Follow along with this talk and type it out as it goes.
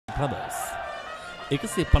brothers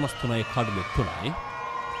 153 කඩලු 3යි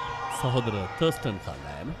සහෝදර Thurstan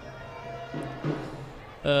කණ්ඩායම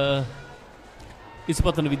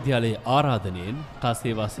ඉසිපතන විද්‍යාලයේ ආරාධනයෙන්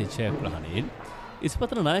කාසේවාසී ජයග්‍රහණයෙන්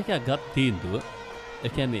ඉසිපතන නායකයා ගත් තීන්දුව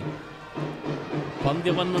ඒ කියන්නේ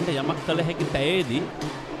පන්දිවන්නන්ට යමක් කළ හැකි පැයේදී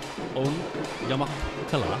ඔවුන් යමක්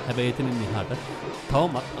කළා. හැබැයි එතනින් එහාට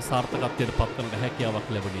තවමත් අසාර්ථකත්වයට පත්වන හැකියාවක්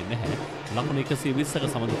ලැබුණේ නැහැ. ලකුණු 120ක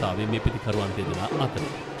සමනතාවයේ මේ පිටිකරුවන් දෙදෙනා අතර.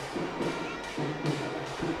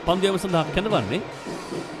 පන්දියම සඳහා කැඳවන්නේ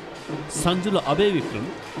සංජුල අබේවික්‍රම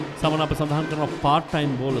සමන අප සඳහන් කරන part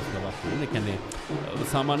time bowlers ලබා. ඒ කියන්නේ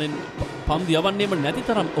සාමාන්‍යයෙන් පන්දු යවන්නේම නැති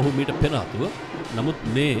තරම් ඔහු මීට පෙර ආතුව. නමුත්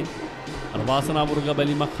මේ වාසනා වර්ග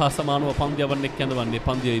බැලීමක් හා සමානව පන්දු යවන්නේ කැඳවන්නේ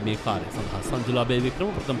පන්දියේ මේ කාර්යය සඳහා සංජුල අබේවික්‍රම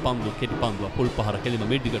ප්‍රථම පන්දු කෙටි පන්දුව පුල් පහර කෙලිම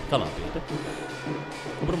මිඩ්විකට් කලාපයට.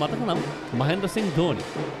 ඔබට මතක නම් මහෙන්ද්‍ර සිං ධෝනි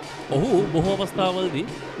ඔහු බොහෝ අවස්ථාවලදී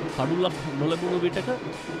කඩුලක් නොලැබුණු විටක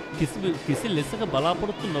කිසි ලෙසක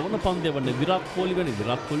බලාපොරොත්තු නොවන පන්දු යවන්නේ විරාට් කොහ්ලි වැනි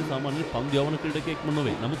විරාට් කොහ්ලි සාමාන්‍යයෙන් පන්දු යවන ක්‍රීඩකයෙක්ම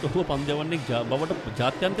නොවේ. නමුත් ඔහු පන්දු යවන්නේ බවට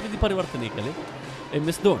ජාත්‍යන්තරයේදී පරිවර්තනය කළේ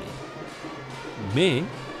එම්.එස්. ධෝනි. මේ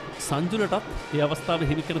සංජුලටත් ඒ අවස්ථාව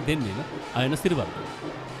හිමි කර දෙන්නේම අයන සිරිවර්ධන.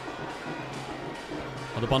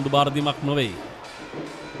 අද පන්දු බාර දීමක් නොවේ.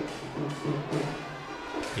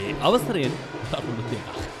 ඒ අවසරයෙන් ලකුණු දෙකක්.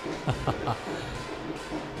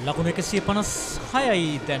 ලකුණු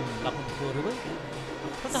 156යි දැන් ලකුණු කෝරුව.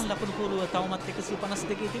 ප්‍රධාන ලකුණු කෝරුව තවමත්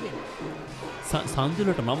 152 තිබෙනවා.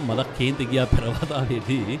 සංජුලට නම් මලක් කේන්ති ගියා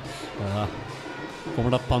පෙරවතාවේදී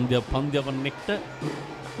කොමඩක් පන්දියවන්නෙක්ට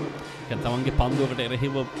තමන්ගේ පන්දුවකට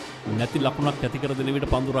එරෙහිව නැති ලකුණක් ඇති කර දෙන විට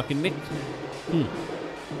පන්දු රකින්නෙක්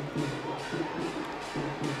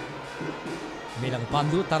මේලඟ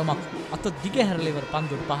පන්දුව තරමක් අත දිග හැරලා ඉවර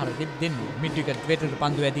පන්දුවට පහර දෙන්නේ මිඩ් විකට් වෙටට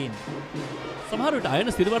පන්දුව ඇදීන. සමහර විට අයන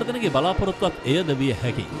සිරිවර්ධනගේ බලාපොරොත්තුවත් එයද විය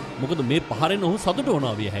හැකියි. මොකද මේ පහරෙන් ඔහු සතුට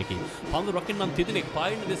වුණා විය හැකියි. පන්දු රකින්නම් තිදෙනෙක්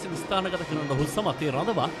පායින් දෙසින් ස්ථානගත කරන ඔහු සමතේ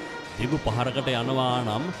රඳවා දිගු පහරකට යනවා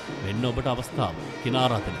නම් වෙන්න ඔබට අවස්ථාව.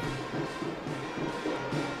 කිනාරාතන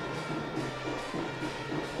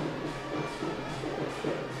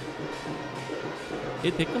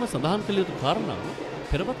ඒත් එක්කම සඳහන් කළ යුතු කාරණාව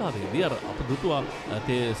පෙරවතාවේදී අර අප දුටුවා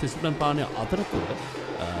සිසිලන් පානය අතරතුර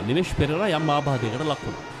නිමේෂ් පෙරේරා යම් ආබාධයකට ලක්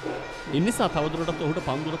වුණා. ඒ නිසා තවදුරටත් ඔහුට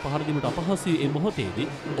පන්දුර පහර දීමට අපහසුයි. ඒ මොහොතේදී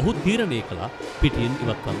ඔහු තීරණය කළා පිටියෙන්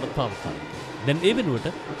ඉවත් කරන්න තාවකාලිකව. දැන් ඒ වෙනුවට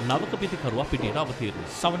නවක පිටිකරුවා පිටියට අවතීර්ණ.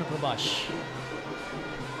 සවන් ප්‍රභාෂ්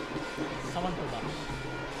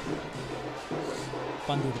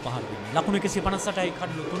පන්දුවට පහර දෙන්නේ. ලකුණු 158යි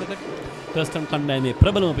කඩලු 3කට. ටර්ස්ටන් කණ්ඩායමේ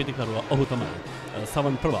ප්‍රබලම පිටිකරුවා ඔහු තමයි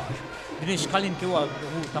සවන් ප්‍රභාෂ්. දිනේෂ් කලින් කිව්වා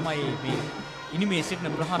ඔහු තමයි මේ ඉනිමේ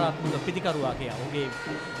සිටින ප්‍රහාරාත්මක පිටිකරුවා කියලා. ඔහුගේ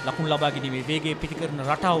ලකුණු ලබා ගැනීමේ වේගයේ පිටිකරන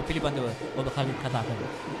රටාව පිළිබඳව ඔබ කලින් කතා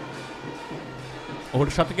කළා.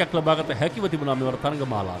 ඔහුට ශතකයක් ලබාගත හැකිව තිබුණා මෙවර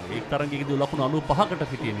තරඟමාලාවේ. එක් තරඟයකදී ලකුණු 95කට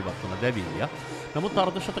පිටියෙන් ඉවත් වුණ දැවිලියා. නමුත්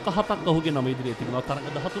අර්ධ ශතක 7ක් ඔහුගේ නම ඉදිරියේ තිබුණා තරඟ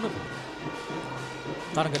 13ක.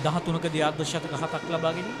 තරඟ 13කදී අර්ධ ශතක 7ක්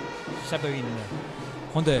ලබා ගැනීම සැබවින්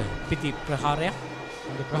හොඳ පිටි ප්‍රහාරයක්.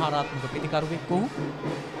 හොඳ ප්‍රහාරාත්මක පිටිකරුවෙක් ඔහු.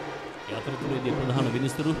 ඒ අතරතුරේදී ප්‍රධාන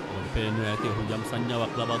විනිසුරු පේනවා ඇති ඔහු යම්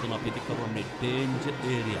සංඥාවක් ලබා දුන පිටිකරුවන්ගේ ඩේන්ජර්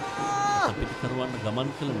ඒරියා. පිටිකරුවන් ගමන්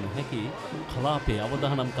කළ නොහැකි කලාපයේ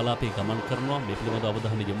අවදානම් කලාපයේ ගමන් කරනවා. මේ පිළිබඳව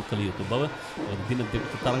අවධානය යොමු කළ යුතු බව දින දෙක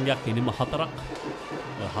තරඟයක් ඉනිම 4ක්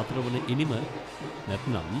හතරවන ඉනිම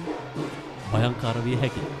නැත්නම් භයංකාර විය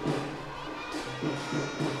හැකියි.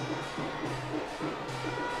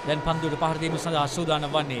 දැන් පන්දුවට පහර දීම සඳහා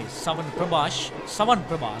සූදානම් වන්නේ සවන්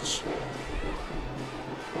ප්‍රභාෂ්.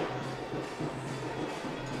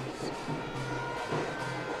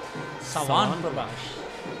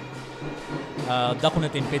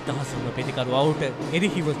 දකුණතින් පෙත්තහසුන පිටිකරු අවුට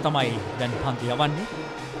එරිහිව තමයි දැන් පන්දු යවන්නේ.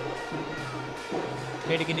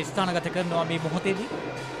 ක්‍රීඩකින් ස්ථානගත කරනවා මේ මොහොතේදී.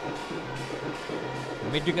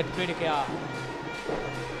 Mid wicket ක්‍රීඩකයා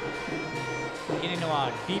ගෙනෙනවා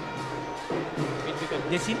deep mid wicket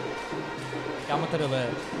දෙසින්. අමතරව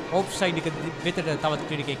ඔෆ් සයිඩ් එක වෙතට තවත්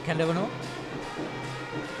ක්‍රීඩකයෙක් කැඳවනවා.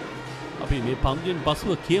 අපි මේ පන්දුවෙන්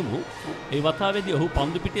පසුව කියමු ඒ වතාවේදී ඔහු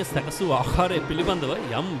පන්දු පිටියේ සැකසූ ආකාරය පිළිබඳව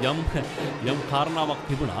යම් කාරණාවක්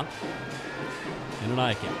තිබුණා.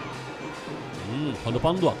 එනනායකයා හොඳ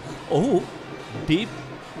පන්දුවක්. ඔහු ඩීප්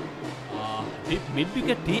මිඩ්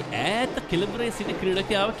විකට් ඈත කෙළවරේ සිට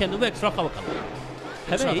ක්‍රීඩකයාව කැඳව එක්ස්ට්‍රා කවර් කළා.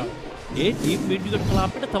 හැබැයි ඒ ඩීප් මිඩ් විකට්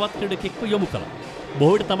කලාපයට තවත් ක්‍රීඩකෙක්ව යොමු කළා.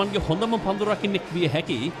 බොහෝ විට තමන්ගේ හොඳම පන්දු රකින්නෙක් විය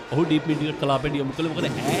හැකි ඔහු ඩීප් මිඩ් විකට් කලාපයට යොමු කළේ. මොකද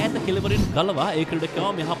ඈත කෙළවරෙන් ගලවා ඒ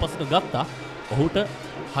ක්‍රීඩකයාව මෙහා පස්සට ගත්තා. ඔහුට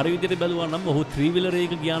හරි විදිහට බැලුවා නම් ඔහු 3 wheeler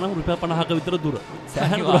එකක ගියා නම් රුපියල් 50ක විතර දුර.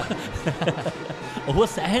 ඔහු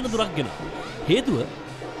සෑහෙන දුරක් ගෙනා. හේතුව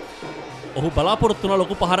ඔහු බලාපොරොත්තු වුණා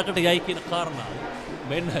ලොකු පහරකට යයි කියන කාරණාව.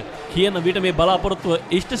 මෙන්න කියන විට මේ බලාපොරොත්තුව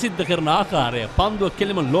ඉෂ්ට සිද්ධ කරන ආකාරය පන්දුව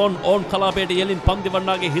කෙලිම ලෝන් ඕන් කලාපයට යලින් පන්දු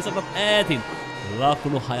වන්නාගේ හිසටත් ඈතින්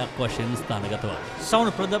ලකුණු 6ක් වශයෙන් ස්ථානගතව. සවුන්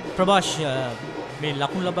ප්‍රභාෂ් මේ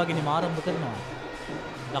ලකුණු ලබා ගැනීම ආරම්භ කරනවා.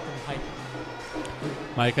 ලකුණු 6.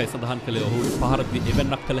 මයිකයි සඳහන් කළේ ඔහු පහරදී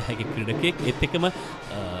එවන්නක් කළ හැකි ක්‍රීඩකයෙක්. ඒත් එක්කම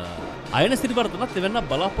අයන සිරිවර්ධනත් එවන්න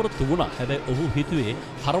බලාපොරොත්තු වුණා. හැබැයි ඔහු හිතුවේ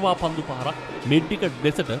හරවා පන්දු පහරක් මිඩ් විකට්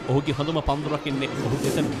දෙසට ඔහුගේ හොඳම පන්දු රකින්නේ ඔහු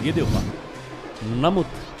දෙසට ගියදෙව්වා.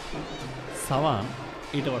 නමුත් සවාන්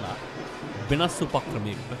ඊට වඩා වෙනස්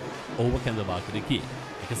උපක්‍රමයකට ඔහුව කැඳවා කිරකී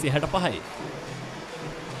 165යි.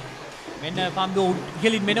 මෙන්න පන්දුව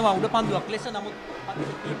ඉහළින් මෙනවා උඩ පන්දුවක් ලෙස. නමුත්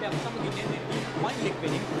පන්දුව කීපයක් සමගින් එන්නේ පොයින්ට් ලෙක්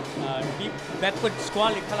වෙනින් ඩීප් බෑක්වර්ඩ්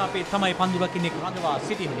ස්ක්වාල් එක කලාපේ තමයි පන්දු රකින්නේ රඳවා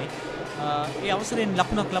සිටින්නේ. ඒ අවසරයෙන්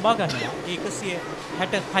ලකුණක් ලබා ගන්නවා. ඒ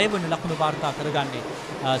 166 වන ලකුණ වාර්තා කරගන්නේ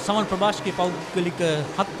සමන් ප්‍රභාෂ්ගේ පෞද්ගලික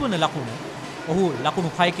 7 වන ලකුණ. ඔහු ලකුණු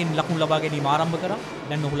 6කින් ලකුණු ලබා ගැනීම ආරම්භ කරා.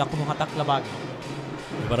 දැන් ඔහු ලකුණු 7ක් ලබා ගන්නවා.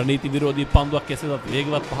 වරණීති විරෝධී පන්දුවක් කෙසේවත්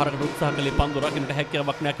වේගවත් පහරකට උත්සාහ කළේ පන්දු රකින්නට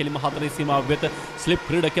හැකියාවක් නැහැ. කෙලිම 4 සීමාව වෙත ස්ලිප්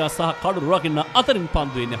ක්‍රීඩකයා සහ කඩු රකින්න අතරින්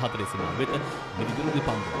පන්දු එන්නේ 4 සීමාව වෙත. මිදි විරෝධී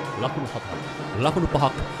පන්දුව ලකුණු 7ක්. ලකුණු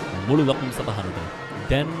 5ක් මුළු ලකුණු සටහනට.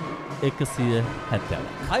 දැන් 170.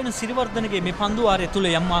 අයන සිරිවර්ධනගේ මේ පන්දු වාරය තුල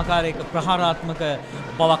යම් ආකාරයක ප්‍රහාරාත්මක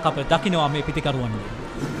බවක් අප දකිනවා මේ පිටිකරුවන්ගේ.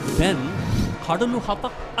 දැන් කඩලු 7ක්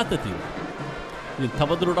අත තියෙනවා. ඉතින්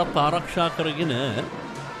තවදුරටත් ආරක්ෂා කරගෙන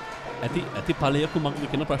ඇති ඵලයක මම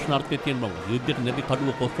කියන ප්‍රශ්නාර්ථය තියෙනවා. යුද්ධයට නැති කඩුව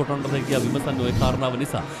කොස්කොටන්ට කියලා විමසන්නේ ওই කාරණාව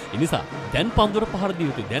නිසා. ඒ නිසා දැන් පන්දුර පහර දිය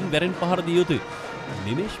යුතුයි. දැන් වැරෙන් පහර දිය යුතුයි.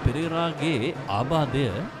 නිමේෂ් පෙරේරාගේ ආබාධය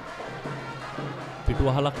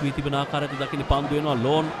පිටුවහලක් වී තිබෙන ආකාරයට දකින්න පන්දු වෙනවා.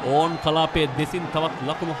 ලෝන් ඕන් කලාපයේ දෙසින් තවත්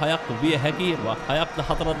ලකුණු 6ක් විය හැකියි. 6ක්ද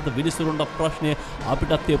 4ක්ද විනිසුරුන්ට ප්‍රශ්නය,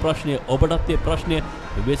 අපිටත් ඒ ප්‍රශ්නය, ඔබටත් ඒ ප්‍රශ්නය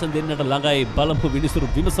විවේචන දෙන්නට ළඟයි. බලමු විනිසුරු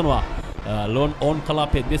විමසනවා. ලෝන් ඕන්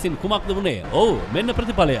කලාපයේ දෙසින් කුමක්ද වුනේ? ඔව් මෙන්න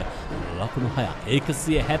ප්‍රතිඵලය. ලකුණු 6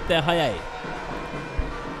 176යි.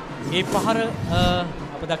 ඒ පහර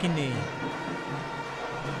අප දකින්නේ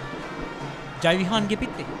ජයවිහාන්ගේ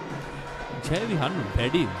පිටේ. ජයවිහාන්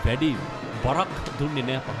වැඩි බරක් දුන්නේ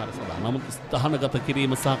නැහැ පහර සඳහා. නමුත් ස්ථානගත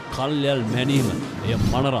කිරීම සහ කල්යල් මැනීම එය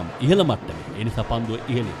මනරම් ඉහළ මට්ටමේ. ඒ නිසා පන්දුව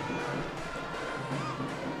ඉහළින්.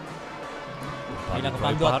 ඊළඟ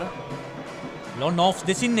පන්දුව ලොන් ඔෆ්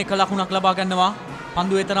දෙසින් එක ලකුණක් ලබා ගන්නවා.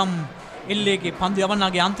 පන්දුවේ තරම් එල්ලේගේ පන්දු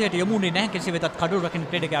යවන්නාගේ අන්තයට යමුනේ නැහැ. කෙසේ වෙතත් කඩුව රකින්න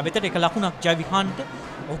ක්‍රීඩකයා වෙතට එක ලකුණක් ජයවිහාන්ට.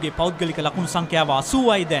 ඔහුගේ පෞද්ගලික ලකුණු සංඛ්‍යාව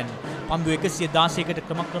 80යි දැන්. පන්දු 116කට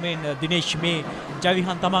ක්‍රමක්‍රමයෙන් දිනේෂ් මේ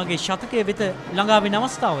ජයවිහාන් තමාගේ ශතකයේ වෙත ළඟා වෙන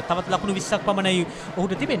අවස්ථාව. තවත් ලකුණු 20ක් පමණයි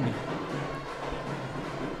ඔහුට තිබෙන්නේ.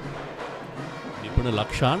 නිපුණ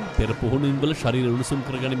ලක්ෂාන් පෙර පුහුණුවින් වල ශරීර උණුසුම්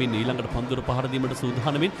කරගනිමින් ඊළඟට පන්දුර පහර දීමට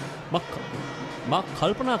සූදානමින් මා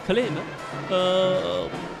කල්පනා කළේම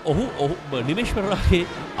ඔහු නිමේෂ් පෙරේරාගේ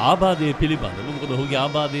ආබාධය පිළිබඳව. මොකද ඔහුගේ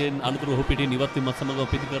ආබාධයෙන් අනතුරු ඔහු පිටින් ඉවත් වීමත් සමග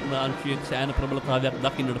පිටිකරන අංශයේ සෑහෙන ප්‍රබලතාවයක්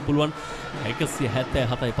දකින්නට පුළුවන්.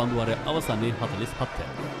 177යි පන්දු වාරයේ අවසානයේ 47යි.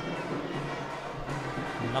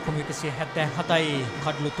 ලකුණු 177යි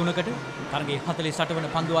කඩලු 3කට තරගයේ 48 වන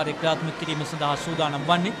පන්දු වාරයේ ක්‍රියාත්මක කිරීම සඳහා සූදානම්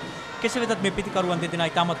වන්නේ. කෙසේ වෙතත් මේ පිටිකරුවන් දෙදෙනා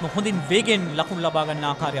ඉතාමත්ම හොඳින් වේගෙන් ලකුණු ලබා ගන්න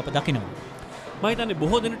ආකාරය අප දකිනවා. මම හිතන්නේ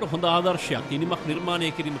බොහෝ දෙනෙකුට හොඳ ආදර්ශයක් ඉනිමක් නිර්මාණය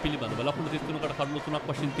කිරීම පිළිබඳව. ලකුණු 33කට කඩලු 3ක්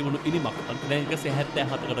වශයෙන් තිබුණු ඉනිමක් දැන්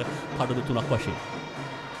 177කට කඩලු 3ක් වශයෙන්.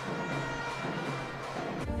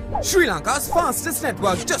 Sri Lanka's fastest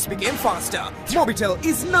network just became faster. Mobitel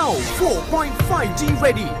is now 4.5G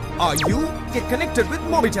ready. Are you? Get connected with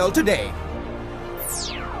Mobitel today.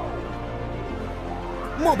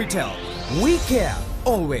 Mobitel, we care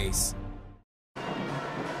always.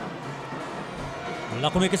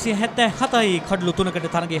 ලකුණු 177යි කඩලු 3කට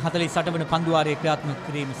තරගයේ 48 වන පන්දු වාරයේ ක්‍රියාත්මක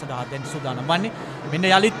කිරීම සඳහා දැන් සූදානම් වන්නේ. මෙන්න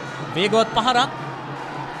යලිත් වේගවත් පහරක්.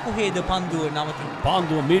 කොහේද පන්දුව නවතින්නේ?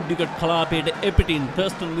 පන්දුව මිඩ් විකට් කලාපයට එපිටින්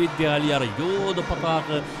තර්ස්ටන් විද්‍යාලය අර යෝධ පතාක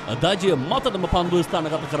දජය මතටම පන්දුව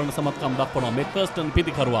ස්ථානගත කරන සමත්කම් දක්වනවා මේ තර්ස්ටන්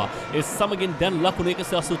පිටිකරුවා. ඒ සමගින් දැන් ලකුණු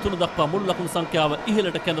 183 දක්වා මුළු ලකුණු සංඛ්‍යාව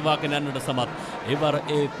ඉහළට කැඳවාගෙන යන්නට සමත්. ඒවර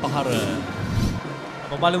ඒ පහර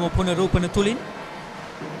අප බලමු පුනරූපන තුලින්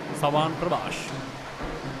සවාන් ප්‍රභාෂ්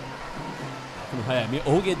මේ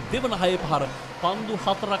ඔහුගේ දෙවන 6 පහර පන්දු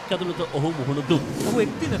 4ක් ඇතුළත ඔහු මුහුණ දුන්. ඔහු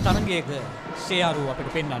එක්දින තරගයක සේයාරු අපිට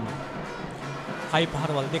පෙන්වන්නේ. 6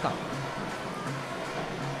 පහරවල් දෙකක්.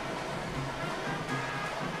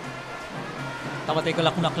 තවත් එක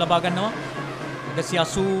ලකුණක් ලබා ගන්නවා.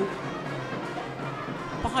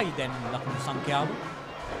 185යි දැන් ලකුණු සංඛ්‍යාව.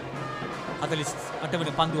 48 වන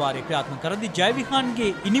පන්දු වාරයේ ක්‍රියාත්මක කරද්දී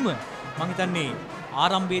ජයවිහාන්ගේ ඉනිම මම හිතන්නේ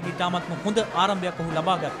ආරම්භයේදී තාමත්ම හොඳ ආරම්භයක් ඔහු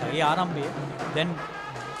ලබා ගත්තා. ඒ ආරම්භය දැන්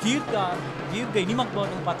දීර්ඝ ඉනිමක්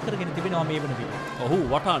බවට පත් කරගෙන තිබෙනවා මේ වන විට. ඔහු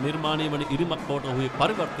වටා නිර්මාණය වන ඉරිමක් බවට ඔහු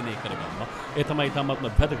පරිවර්තනය කරගන්නවා. ඒ තමයි තමත්ම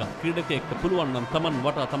වැදගත්. ක්‍රීඩකයෙක්ට පුළුවන් නම් තමන්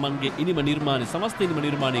වටා තමන්ගේ ඉනිම නිර්මාණය සමස්ත ඉනිම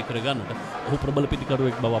නිර්මාණය කරගන්නට ඔහු ප්‍රබල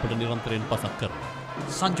පිටිකරුවෙක් බව අපිට නිරන්තරයෙන් පසක් කරනවා.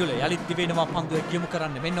 සංජුල යලිත් දිවෙනවා පන්දුව යොමු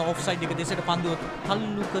කරන්න. මෙන්න ඔෆ්සයිඩ් එක දෙසට පන්දුව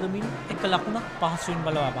තල්ලු කරමින් එක ලකුණක් පහසුවෙන්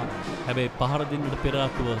බලවා බලන්න. හැබැයි පහර දෙන්නට පෙර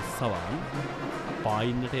ආතුව සවන්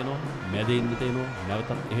පායින්නට එනවා, මැදෙන්නට එනවා,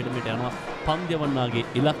 නැවතත් එහෙට මෙට යනවා. පන්දියවන්නාගේ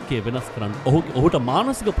ඉලක්කය වෙනස් කරන්න, ඔහුට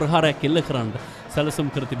මානසික ප්‍රහාරයක් එල්ල කරන්න සැලසුම්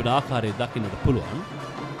කර තිබෙන ආකාරය දකින්නට පුළුවන්.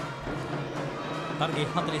 තරගේ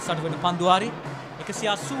 48 වෙනි පන්දුවාරි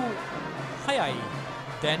 186යි.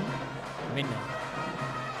 දැන් මෙන්න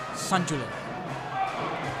සංජුල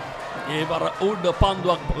ඒ වර උඩ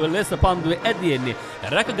පන්දුවක් ලෙස පන්දුවේ ඇදියෙන්නේ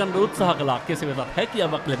රැක ගන්න උත්සාහ කළා. කෙසේ වෙතත්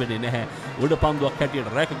හැකියාවක් ලැබෙන්නේ නැහැ උඩ පන්දුවක් හැටියට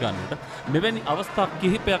රැක ගන්නට. මෙවැනි අවස්ථා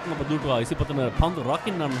කිහිපයක්ම දුටුවා ඉසිපතන පන්දු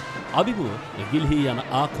රකින්නන් අභිමුව ගිලිහි යන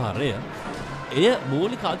ආකාරය. එය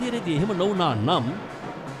මූලික අධීරයේදී එහෙම නොවුනා නම්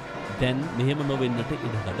දැන් මෙහෙම නොවෙන්නට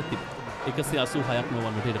ඉඩකඩ තිබුණා. 186ක්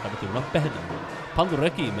නොවන්නට ඉඩකඩ තිබුණා පැහැදිලිව. පන්දු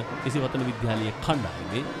රැකීම ඉසිපතන විද්‍යාලයේ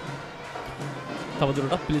කණ්ඩායමේ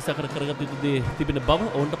තවදුරටත් පිළිසකර කරගත යුතු දේ තිබෙන බව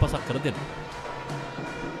ඔවුන්ට පසක් කර දෙනවා.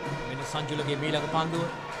 මෙන්න සංජුලගේ මීළඟ පන්දුව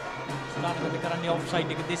ස්ථානගත කරන්නේ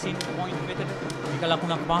ඔෆ්සයිඩ් එක දෙසින් පොයින්ට් වෙතට. එක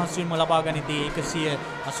ලකුණක් පහසුවෙන්ම ලබා ගනිතී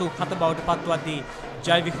 187 බවට පත්වද්දී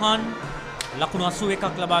ජයවිහාන් ලකුණු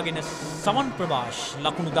 81ක් ලබාගෙන සවන් ප්‍රභාෂ්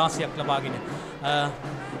ලකුණු 16ක් ලබාගෙන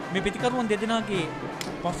මේ පිටිකරුවන් දෙදෙනාගේ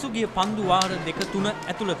පසුගිය පන්දු වාර 2-3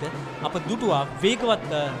 ඇතුළත අප දුටුවා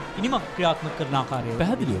වේගවත් ඉනිමක් ක්‍රියාත්මක කරන ආකාරය.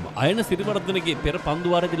 පැහැදිලිවම අයන සිරිවර්ධනගේ පෙර පන්දු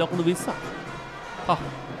වාරයේදී ලකුණු 20ක්.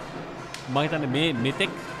 මම හිතන්නේ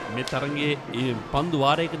මෙතෙක් මේ තරගයේ පන්දු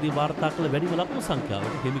වාරයකදී වාර්තා කළ වැඩිම ලකුණු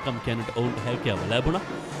සංඛ්‍යාවට හිමිකම් කියන්නට ඔවුන්ට හැකියාව ලැබුණා.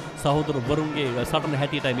 සහෝදර වරුන්ගේ සටන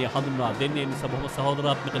හැටියටයි මේ හඳුන්වා දෙන්නේ. නිසා බොහොම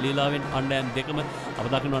සහෝදරාත්මක ලීලාවෙන් කණ්ඩායම් දෙකම අප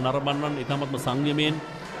දකිනවා නරඹන්නන් ඉතාමත්ම සංයමයෙන්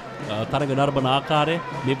තරග නරඹන ආකාරය.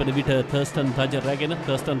 මේ පෙර විට තර්ස්ටන් තජ රැගෙන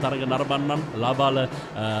තර්ස්ටන් තරග නරඹන්නන් ලාබාල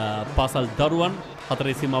පාසල් දරුවන්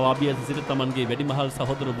හතරේ සීමාව අභියස සිට තමන්ගේ වැඩිමහල්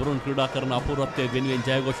සහෝදර වරුන් ක්‍රීඩා කරන අපූර්වත්වය වෙනුවෙන්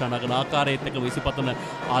ජයഘോഷා නගන ආකාරයත් එක්ක ඉසිපතන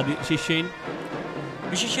ආදි ශිෂ්‍යයින්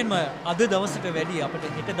විශේෂයෙන්ම අද දවසට වැඩි අපිට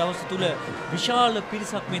හෙට දවස තුල විශාල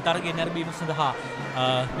පිරිසක් මේ තරගය නැරඹීම සඳහා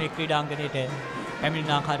මේ ක්‍රීඩාංගණයට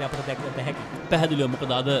පැමිණෙන ආකාරය අපිට දැකගත හැකියි. පැහැදිලිව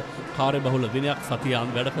මොකද අද කාර්යබහුල දිනයක් සතියන්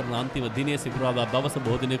වැඩ කරන අන්තිම දිනයේ සිකුරාදා දවස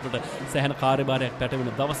බොහෝ දිනකට සෑහෙන කාර්යභාරයක්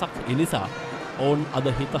පැටවෙන දවසක්. ඒ නිසා ඔවුන් අද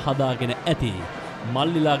හිත හදාගෙන ඇති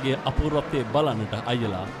මල්ලිලාගේ අපූර්වත්වයේ බලන්නට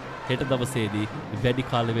අයියලා හෙට දවසේදී වැඩි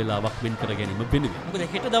කාල වේලාවක් වෙන් කර ගැනීම වෙනුවෙන්. මොකද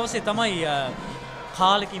හෙට දවසේ තමයි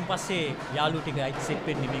කාලෙකින් පස්සේ යාළුවෝ ටික අයිති සෙට්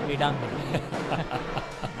වෙන්නේ මේ ක්‍රීඩාංගණේ.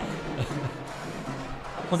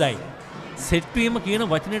 හොඳයි. සෙට් වීම කියන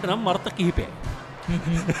වචනයට නම් අර්ථ කිහිපයයි.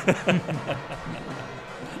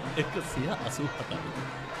 187යි.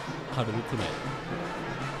 කඩලු 3යි.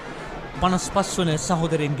 55 වන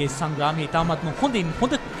සහෝදරයන්ගේ සංග්‍රාමයේ ඉතාමත්ම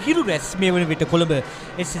හොඳ කිරු රැස් මේ වන විට කොළඹ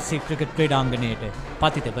SSC ක්‍රිකට් ක්‍රීඩාංගණයට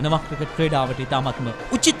පතිත වෙනවා. ක්‍රිකට් ක්‍රීඩාවට ඉතාමත්ම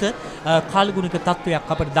උචිත කාලගුණික තත්ත්වයක්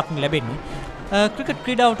අපට දක්න ලැබෙන්නේ. ක්‍රිකට්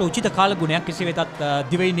ක්‍රීඩාවට උචිත කාලගුණයක් කෙසේ වෙතත්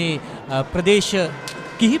දිවයිනේ ප්‍රදේශ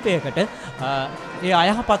කිහිපයකට ඒ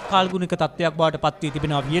අයහපත් කාලගුණික තත්ත්වයක් බවට පත් වී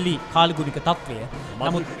තිබෙනවා වියලි කාලගුණික තත්ත්වය.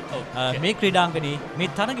 නමුත් මේ ක්‍රීඩාංගණයේ මේ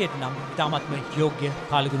තරගයට නම් ඉතාමත්ම යෝග්‍ය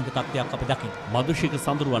කාලගුණික තත්ත්වයක් අපි දකිනවා. මදුෂික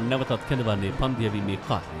සඳරුවන් නැවතත් කැඳවන්නේ පන්දියවීමේ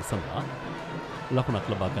කාර්යය සඳහා ලකුණක්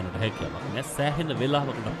ලබා ගන්නට හැකියාවක් නැහැ. සෑහෙන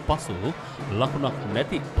වේලාවකට පසු ලකුණක්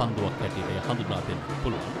නැති පන්දුවක් හැටියට හඳුනා දෙන්න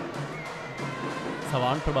පුළුවන්.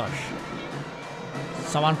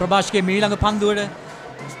 සවන් ප්‍රභාෂ්ගේ මීළඟ පන්දුවට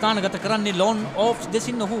ස්ථානගත කරන්නේ ලෝන් ඔෆ්ස්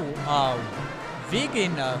දෙසින් ඔහු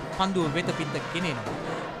වේගයෙන් පන්දුව වෙත පිට ගෙනෙනවා.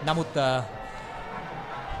 නමුත්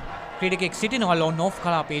ක්‍රීඩකෙක් සිටිනවා ලෝන් ඔෆ්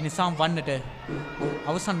කලාපේ නිසා වන්නට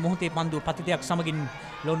අවසන් මොහොතේ පන්දුව පතිතයක් සමගින්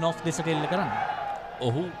ලෝන් ඔෆ් දෙසට එල්ල කරන්න.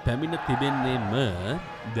 ඔහු පැමිණ තිබෙන්නේම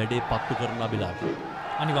වැඩේ පත්තු කරන අභිලාෂය.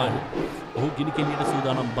 අනිවාර්යයෙන්. ඔහු ගිනි කෙලියට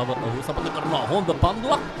සූදානම් බව ඔහු සපත කරනවා. හොඳ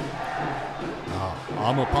පන්දුවක්.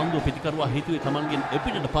 ආම පන්දුව පිටිකරුවා හිතුවේ තමන්ගෙන්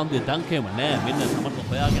එපිටට පන්දුවේ දංකේම නෑ. මෙන්න තමන්ට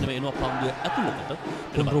හොයාගෙන එනවා පන්දුවේ ඇතුළතට.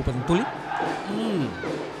 රූපෙන් තුලි.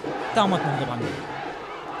 තාමත් හොඳ පන්දුව.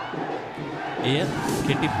 එය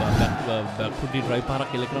කෙටි කුඩි ඩ්‍රයිව්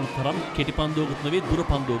පාරක් එල්ල කරන තරම් කෙටි පන්දුවකුත් නෙවෙයි දුර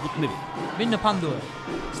පන්දුවකුත් නෙවෙයි. මෙන්න පන්දුව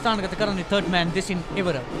ස්ථානගත කරන්නේ තර්ඩ් මෑන් දෙසින්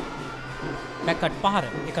එවර. බැක්කට් පහර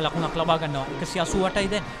එක ලකුණක් ලබා ගන්නවා. 188යි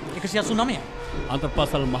දැන් 189යි.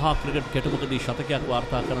 අන්තර්පාසල් මහා ක්‍රිකට් කෙටුමකදී ශතකයක්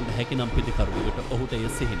වාර්තා කරන්න හැකි නම් පිටිකරුවෙකුට ඔහුට එය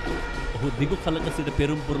සිහිනයක්. ඔහු දිගු කලක සිට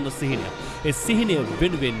පෙරම් පුරන සිහිනයක්. ඒ සිහිනය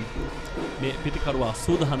වෙනුවෙන් මේ පිටිකරුවා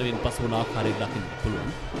සූදානම්වෙන් පසු වන ආකාරය දකින්න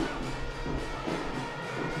පුළුවන්.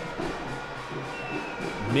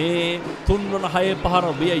 මේ 3-6 පහර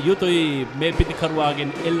විය යුතුයි මේ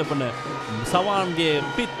පිටිකරුවාගෙන් එල්ලපන සවාන්ගේ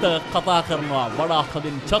පිත්ත කතා කරනවා වඩා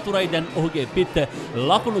හදින් චතුරයි දැන් ඔහුගේ පිත්ත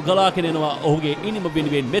ලකුණු ගලාගෙන එනවා ඔහුගේ ඉනිම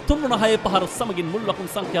වෙනුවෙන් මේ 3-6 පහර සමගින් මුල්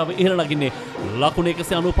ලකුණු සංඛ්‍යාව ඉහළ නගින්නේ ලකුණු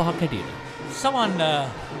 195ක් හැටියට සවන්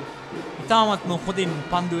ඉතාමත්ම හොඳින්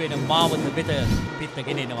පන්දු වෙන මාවත වෙත පිත්ත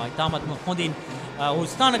ගෙනෙනවා ඉතාමත්ම හොඳින් ඔහු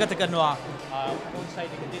ස්ථානගත කරනවා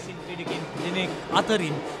ඔන්සයිඩ් එක දෙසින් පිටකින් දෙනෙක්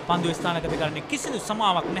අතරින් පන්දු ස්ථානගත කරන්නේ කිසිදු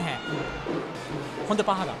සමාවක් නැහැ හොඳ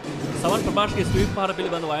පහරක් සවන් ප්‍රභාෂ්ගේ ස්වීප් පහර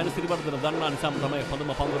පිළිබඳව අයන සිරිවර්ධන දන්නා නිසාම තමයි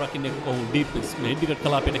හොඳම පන්දු රකින්නේ ඔහු ඩීප් ඉන්ඩිකේට්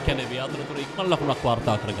කලාපයට කැනවේ අතරතුර ඉක්මන් ලකුණක්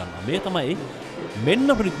වාර්තා කරගන්නවා මේ තමයි මෙන්න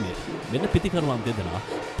රිද්මය මෙන්න පිටිකරුවන් දෙදෙනා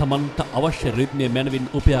තමන්ට අවශ්‍ය රිද්මය මැනවින්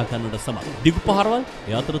උපයා ගන්නට සමත් දිගු පහරවල්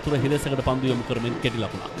ඒ අතරතුර හිලසකට පන්දු යොමු කරමින් කෙටි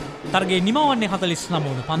ලකුණක් තරගේ නිමවන්නේ 49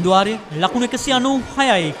 වුණු පන්දු වාරය ලකුණු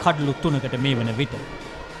 196යි කඩලු 3කට මේ වන විට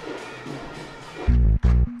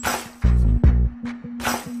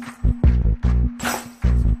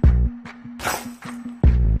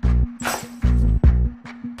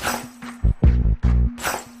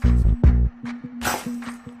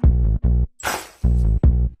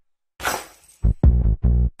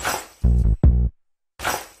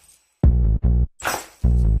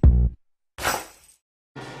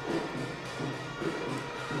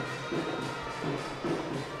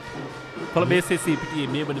කොළඹ පිටියේ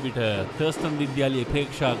මේ වන විට තර්ස්ටන් විද්‍යාලයේ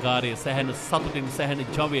ප්‍රේක්ෂාගාරයේ සැහැණ සතුටින් සැහැණ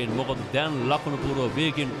ජවයෙන් මොකද දැන් ලකුණු පූර්ව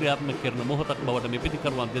වේගයෙන් ක්‍රියාත්මක කරන මොහොතක් බවට මේ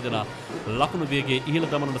පිටිකරුවන් දෙදෙනා ලකුණු වේගයේ ඉහළ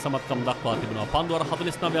දමනට සමත්කම් දක්වා තිබෙනවා. පන්දු වර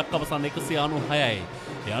 49ක් අවසන් 196යි.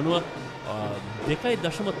 ඒ අනුව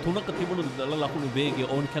 2.3ක තිබුණු ලකුණු වේගය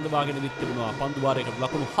ඕන් කැඳවාගෙන විත් තිබෙනවා. පන්දු වාරයකට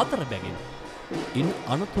ලකුණු 4 බැගින්. ඉන්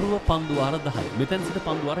අනතුරුව පන්දු වාර 10. මෙතෙන් සිට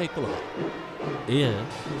පන්දු වාර 11. එය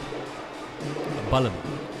බලමු.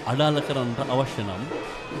 අඩාල කරන්නට අවශ්‍ය නම්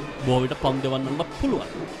බොහෝ විට පන්දු දෙවන්නට පුළුවන්.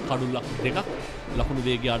 කඩුල්ලක් දෙකක් ලකුණු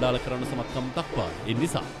වේගය අඩාල කරන්න සමත්කම් දක්වා. ඒ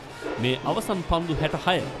නිසා මේ අවසන් පන්දු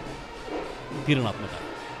 66 තීරණාත්මකයි.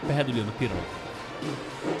 පැහැදිලිවම තීරණාත්මකයි.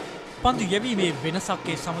 පන්දු යැවීමේ වෙනසක්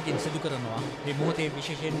ඒ සමගින් සිදු කරනවා. මේ මොහොතේ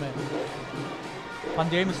විශේෂයෙන්ම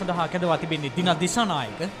පන්දු යැවීම සඳහා කැඳවා තිබෙන්නේ දින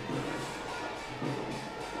දිසානායක.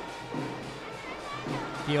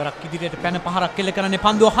 පියවරක් ඉදිරියට පැන පහරක් කෙල කරන්නේ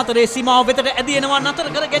පන්දුව 4 සීමාව වෙතට ඇදිනවා නතර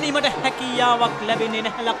කර ගැනීමට හැකියාවක් ලැබෙන්නේ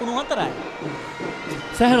නැහැ ලකුණු 4යි.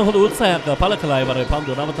 සෑහෙන හොඳ උත්සාහයක් පළ කළා ඉවරේ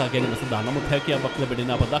පන්දුව නවතා ගැනීම සඳහා නමුත් හැකියාවක් ලැබෙන්නේ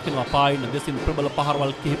නැහැ. අප දකිනවා පායින් දෙසින් ප්‍රබල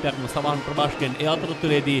පහරවල් කිහිපයක්ම සවන් ප්‍රභාෂ්ගෙන් ඒ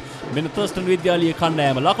අතරතුරේදී මෙන්න තර්ස්ටන් විද්‍යාලීය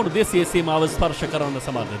කණ්ඩායම ලකුණු 200 සීමාව ස්පර්ශ කරන්න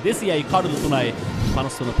සමර්ථ 200යි කඩලු 3යි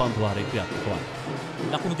 53 පන්දු වාරයේ ක්‍රියාත්මක වන්නේ.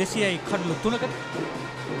 ලකුණු 200යි කඩලු 3කට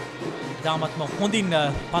ඉතාමත්ම හොඳින්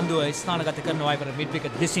පන්දුව ස්ථානගත කරනවා ඉවර මිඩ්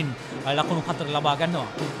විකට් දෙසින් ලකුණු 4 ලබා ගන්නවා.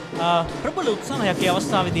 ප්‍රබල උත්සාහයක් ඒ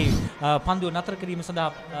අවස්ථාවේදී පන්දුව නතර කිරීම සඳහා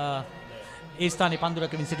ඒ ස්ථානයේ පන්දු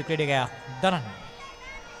රැකමින් සිටි ක්‍රීඩකයා දරන්නේ.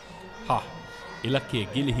 ඉලක්කයේ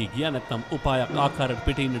ගිලිහි ගියා නැත්නම් උපායක් ආකාරයට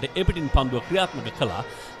පිටින්නට එපිටින් පන්දුව ක්‍රියාත්මක කළා.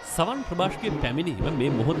 සවන් ප්‍රභාෂ්ගේ පැමිණීම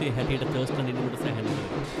මේ මොහොතේ හැටියට තර්ස්ටන් ඉන්නට සැහැණ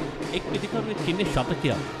එක් පිටිකරුවෙක් ඉන්නේ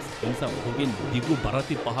ශතකයක්. ඒ නිසා ඔහුගෙන් දිගු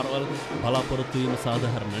බරති පහරවල් බලාපොරොත්තු වීම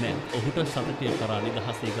සාධාරණ නැහැ. ඔහුට ශතකය කරා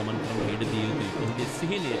නිදහසේ ගමන් කරන්න ඉඩ දිය යුතුයි. ඔහුගේ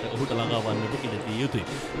සිහිනයට ඔහුට ළඟා වන්නට ඉඩ දිය යුතුයි.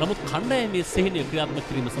 නමුත් කණ්ඩායමේ සිහිනය ක්‍රියාත්මක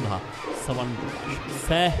කිරීම සඳහා සවන්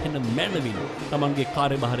සෑහෙන මැනවින් තමන්ගේ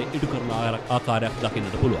කාර්යභාරය ඉටු කරන ආකාරයක්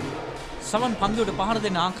දකින්නට පුළුවන්. සවන් පන්දුවට පහර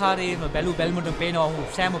දෙන ආකාරයේම බැලු බැල්මට පේනවා ඔහු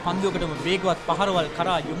සෑම පන්දුවකටම වේගවත් පහරවල්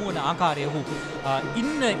කරා යොමු වන ආකාරය ඔහු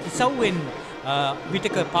ඉන්න ඉසව්වෙන්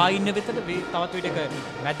විටක පායින්න වෙතට තවත් විටක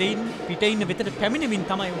මැදින් පිට ඉන්න වෙතට පැමිණෙමින්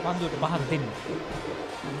තමයි ඔහු පන්දුවට පහර දෙන්නේ.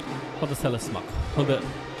 හොඳ සැලස්මක්. හොඳ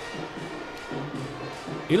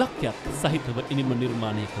ඉලක්කයක් සහිතව ඉනිම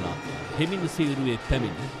නිර්මාණය කළා. හෙමින් සීරුවේ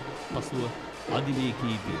පැමිණ පසුව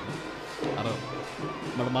අධිවේගී වී අර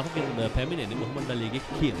මට මතකෙන්න පැමිණෙන්නේ මොහමඩ් අලිගේ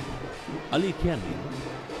කියන. අලි කියන්නේ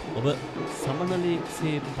ඔබ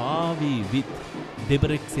සමනලෙක්සේ පාවී විත්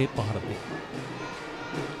දෙබරෙක්සේ පහර දෙයි.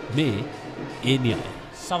 මේ ඒ න්‍යාය.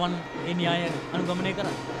 සවන් ඒ න්‍යාය අනුගමනය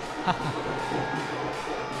කරා.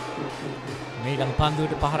 මේ ළඟ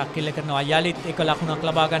පන්දුවට පහරක් කෙල්ල කරනවා. යලිත් එක ලකුණක්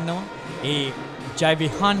ලබා ගන්නවා. ඒ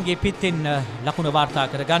ජයවිහාන්ගේ පිටෙන් ලකුණ වාර්තා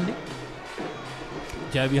කරගන්නේ.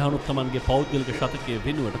 ජයවිහානුත් තමන්ගේ පෞද්ගලික ශතකයේ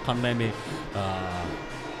වෙනුවට කණ්ඩායමේ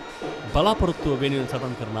බලාපොරොත්තුව වෙනුවෙන්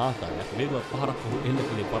සටන් කරන ආකාරයක් වේගවත් පහරක් එල්ල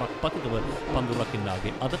කළේ පරක් පතිතව පන්දු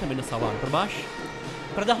රකින්නාගේ අදට මෙන්න සවන් ප්‍රභාෂ්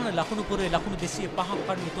ප්‍රධාන ලකුණු පුරේ ලකුණු 205ක්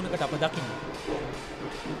කඩලු 3කට අප දකින්නේ.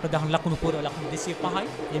 ප්‍රධාන ලකුණු පුර ලකුණු 205යි.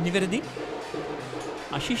 ඒ නිවැරදි.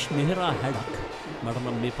 ආශිෂ් මෙහෙරා හැඩක් මට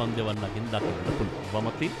නම් මේ පන්දවන්නකින් දකින්නට පුළුවන්.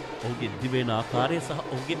 වමති ඔහුගේ දිවෙන ආකාරය සහ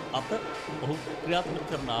ඔහුගේ අත ඔහු ක්‍රියාත්මක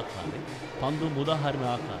කරන ආකාරය පන්දු මුදා හරින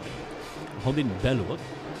ආකාරය හොඳින් බැලුවොත්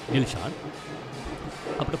දිල්ෂාන්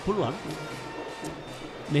අපිට පුළුවන්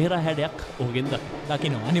නෙහෙරා හැඩයක් ඔහුගෙන්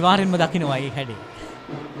දකිනවා. අනිවාර්යෙන්ම දකිනවා ඒ හැඩේ.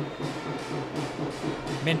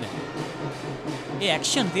 මෙන්න. ඒ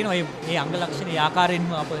ඇක්ෂන් තියෙනවා ඒ අංග ලක්ෂණ ඒ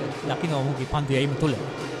ආකාරයෙන්ම අප දකිනවා ඔහුගේ පන්දු යැවීම තුළ.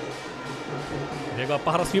 ඒක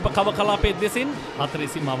පහර ස්වීප කව කලාපයේ දෙසින් හතරේ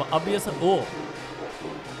සීමාව අභියස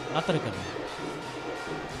නතර කරනවා.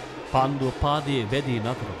 පන්දුව පාදයේ වැදී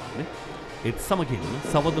නතර වන්නේ. ඒත් සමගින්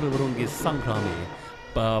සහෝදරවරුන්ගේ සංග්‍රාමයේ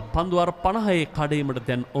පන්දුවර 50 කඩේමට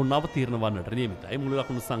දැන් ඔවුන් අවතීර්ණ වන්නට නියමිතයි. මුළු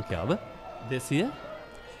ලකුණු සංඛ්‍යාව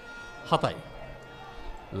 207යි.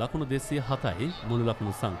 ලකුණු 207යි මුළු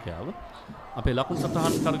ලකුණු සංඛ්‍යාව. අපේ ලකුණු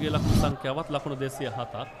සටහන් කරුගේ ලකුණු සංඛ්‍යාවත් ලකුණු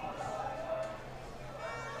 207ක්.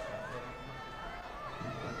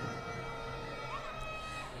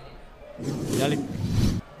 යලි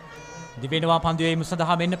දිවෙනවා පන්දු යැවීම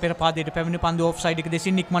සඳහා මෙන්න පෙර පාදයට පැමිණ පන්දු ඔෆ්සයිඩ් එක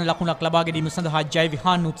දෙසින් නික්මන් ලකුණක් ලබා ගැනීම සඳහා ජය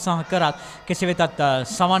විහාන් උත්සාහ කරත් කෙසේ වෙතත්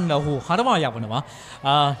සවන් ඔහු හරවා යවනවා.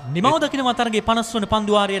 නිමව දකිනවා තරගේ 50 වන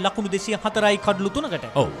පන්දු වාරයේ ලකුණු 204යි කඩලු 3කට.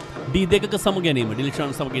 ඔව්. D2ක සම ගැනීම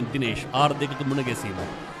ඩිලිෂාන් සමගින් දිනේෂ් R2ක මුණ ගැසීම.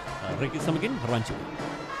 රෙකි සමගින් රංචි.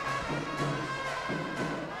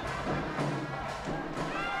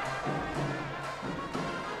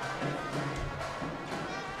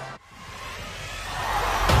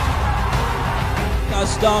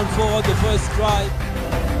 Touchdown for the first try.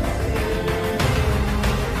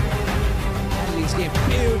 And he's a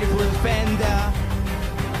beautiful defender.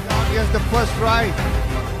 Here's the first try.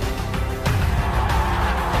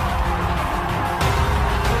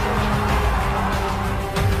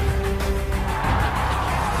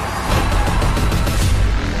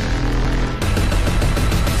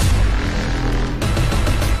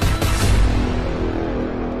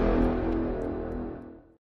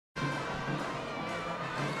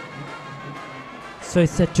 So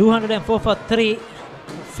it's a 204 for 3,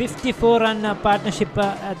 54 run partnership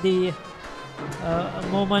at the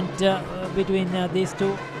moment between these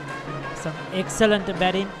two. Some excellent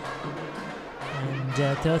batting, and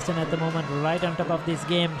Thurstan at the moment right on top of this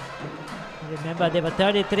game. Remember, they were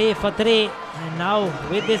 33 for 3, and now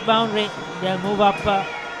with this boundary they'll move up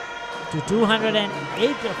to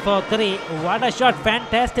 208 for 3. What a shot,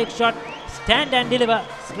 fantastic shot, stand and deliver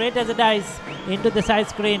straight as a dice into the side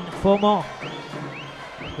screen. 4 more.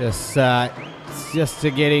 Yes, it's just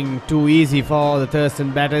getting too easy for the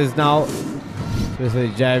Thurstan batters now. This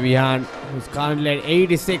is Jai Vihan, who's currently at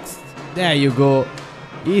 86. There you go.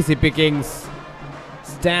 Easy pickings.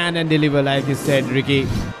 Stand and deliver, like you said, Ricky.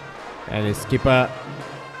 And his skipper,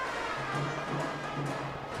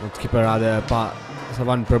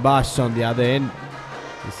 Sawan Prabash on the other end.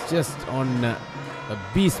 He's just on a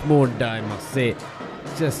beast mode, I must say.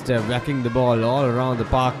 Just whacking the ball all around the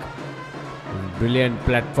park. Brilliant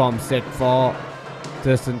platform set for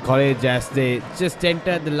Thurstan College as they just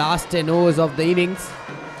entered the last 10 overs of the innings.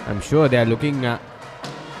 I'm sure they are looking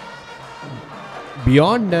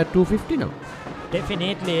beyond 250 now.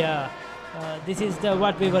 Definitely, this is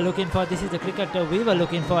what we were looking for. This is the cricket we were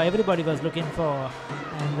looking for. Everybody was looking for,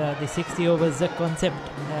 and the 60 overs concept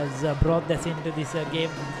has brought us into this game.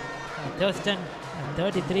 Thurstan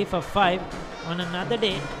 33 for 5 on another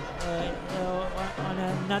day. On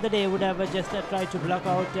another day would have just tried to block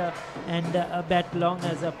out and bat long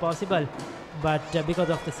as possible, but because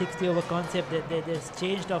of the 60 over concept there's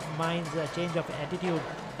changed of minds, change of attitude,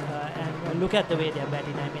 and look at the way they are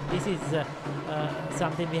batting. I mean, this is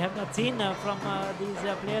something we have not seen from these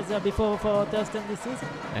players before for Thurstan this season.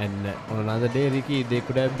 And on another day, Ricky, they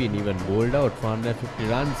could have been even bowled out for 150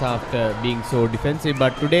 runs after being so defensive,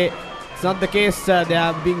 but today it's not the case. They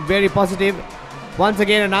are being very positive. Once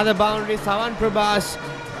again, another boundary. Sawan Prabash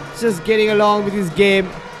just getting along with his game,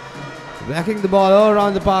 whacking the ball all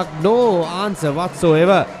around the park. No answer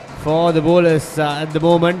whatsoever for the bowlers at the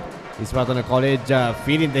moment. Isipathana College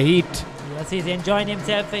feeling the heat. Yes, he's enjoying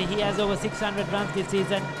himself. He has over 600 runs this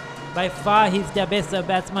season. By far, he's the best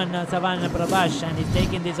batsman, Sawan Prabash, and he's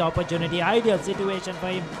taking this opportunity. Ideal situation for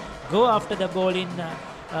him. Go after the ball in.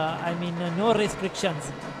 No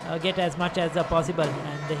restrictions. Get as much as possible,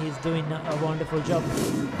 and he's doing a wonderful job.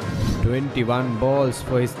 21 balls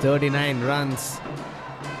for his 39 runs.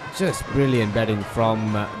 Just brilliant batting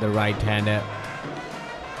from the right-hander.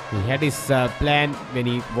 He had his plan when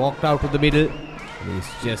he walked out to the middle. He's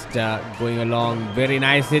just going along very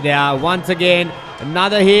nicely there. Once again,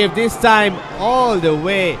 another heave, this time all the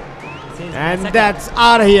way. And that's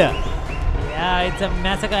out of here. Yeah, it's a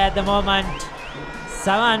massacre at the moment.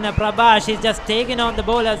 Sawan Prabash is just taking on the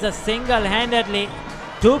bowlers single-handedly.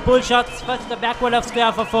 2 pull shots, first the backward of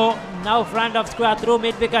square for 4, now front of square through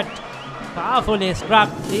mid-wicket. Powerfully struck.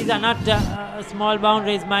 These are not small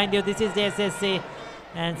boundaries, mind you. This is the SSC.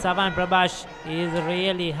 And Sawan Prabash is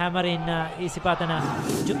really hammering Isipathana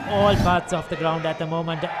to all parts of the ground at the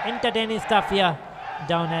moment. Entertaining stuff here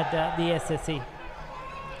down at the SSC.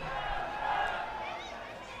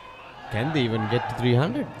 Can they even get to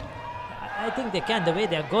 300? I think they can, the way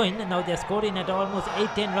they're going. Now they're scoring at almost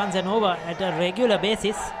 8-10 runs and over at a regular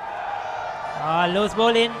basis. Loose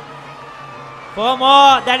ball in. 4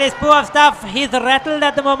 more. That is poor stuff. He's rattled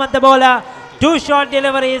at the moment, the bowler. 2 short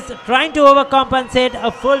deliveries, trying to overcompensate.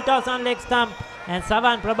 A full toss on leg stump. And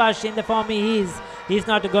Sawan Prabash in the form he is, he's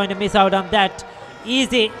not going to miss out on that.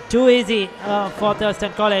 Easy, too easy for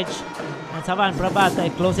Thurstan College. And Sawan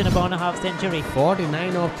Prabash closing upon a half century.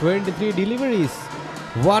 49 of 23 deliveries.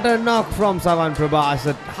 What a knock from Sawan Prabash,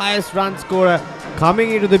 the highest run scorer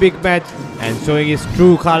coming into the big match and showing his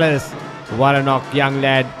true colours. What a knock, young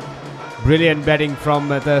lad. Brilliant batting from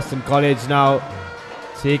Thurstan College now.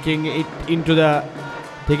 Taking it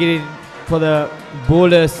for the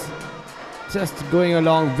bowlers. Just going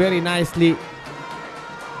along very nicely.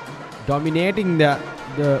 Dominating the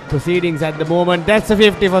proceedings at the moment. That's a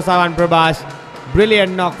 50 for Sawan Prabash.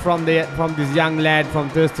 Brilliant knock from this young lad from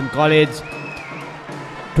Thurstan College.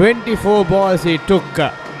 24 balls he took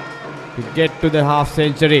to get to the half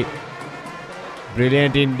century.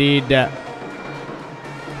 Brilliant indeed.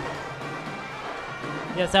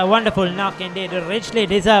 Yes, a wonderful knock indeed. Richly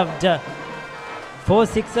deserved. 4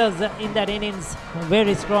 sixers in that innings.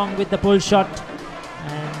 Very strong with the pull shot.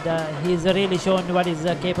 And he's really shown what he's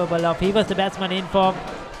capable of. He was the batsman in form.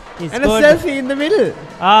 He's And good. a selfie in the middle.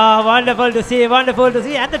 Wonderful to see, wonderful to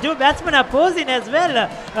see. And the 2 batsmen are posing as well.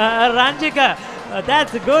 Ranjika,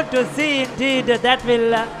 that's good to see indeed. That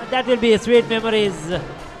will be a sweet memories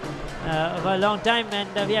for a long time.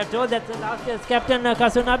 And we are told that last year's captain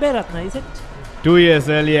Kasun Aberatna, is it? 2 years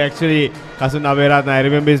earlier, actually, Kasun Aberatna, I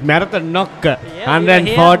remember his marathon knock, Yeah,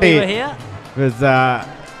 140. We were here. Was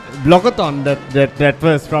blockathon that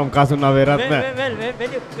was from Kasun Aberatna. Well,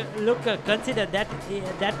 when you consider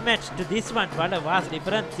that match to this one, what a vast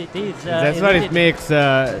difference it is. That's what it makes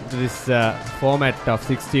this format of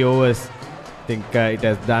 60 overs. I think it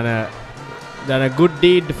has done a good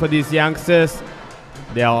deed for these youngsters.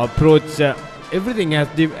 Their approach, everything has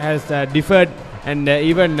differed. And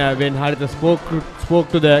even when Haritha spoke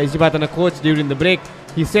to the Isipathana coach during the break,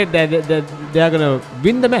 he said that they are going to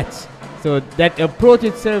win the match. So that approach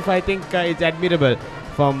itself, I think, is admirable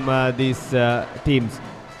from these teams.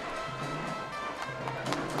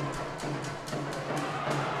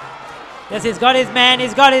 Yes, he's got his man.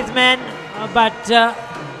 But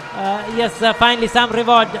yes, finally some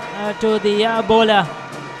reward to the bowler.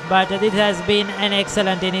 But this has been an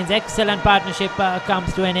excellent innings, excellent partnership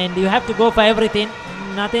comes to an end. You have to go for everything,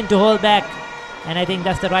 nothing to hold back. And I think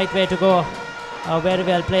that's the right way to go. Very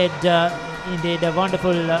well played indeed. A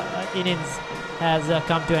wonderful innings has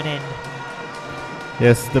come to an end.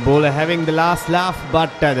 Yes, the bowler having the last laugh, but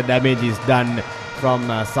the damage is done from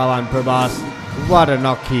Sawan Prabash. What a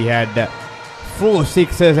knock he had. 4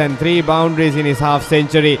 sixes and 3 boundaries in his half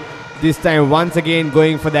century. This time once again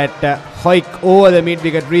going for that hoik over the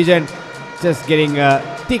mid-wicket region. Just getting a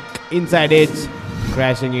thick inside edge,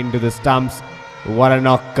 crashing into the stumps. What a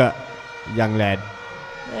knock, young lad.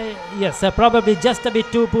 Yes, probably just a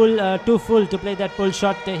bit too full to play that pull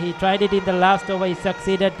shot. He tried it in the last over, he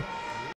succeeded.